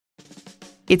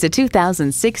It's a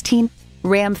 2016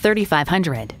 Ram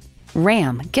 3500.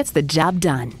 Ram gets the job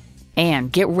done. And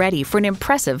get ready for an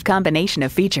impressive combination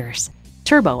of features.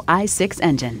 Turbo I6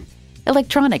 engine,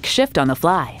 electronic shift on the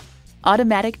fly,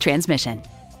 automatic transmission,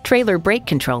 trailer brake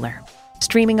controller,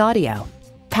 streaming audio,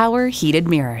 power heated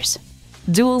mirrors,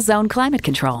 dual zone climate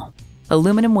control,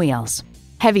 aluminum wheels,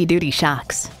 heavy duty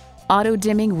shocks, auto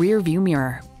dimming rear view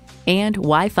mirror, and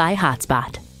Wi-Fi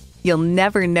hotspot. You'll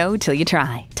never know till you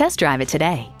try. Test drive it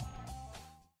today.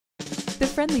 The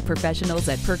friendly professionals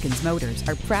at Perkins Motors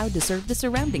are proud to serve the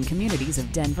surrounding communities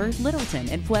of Denver, Littleton,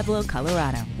 and Pueblo,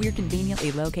 Colorado. We're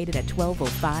conveniently located at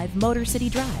 1205 Motor City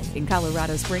Drive in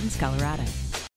Colorado Springs, Colorado.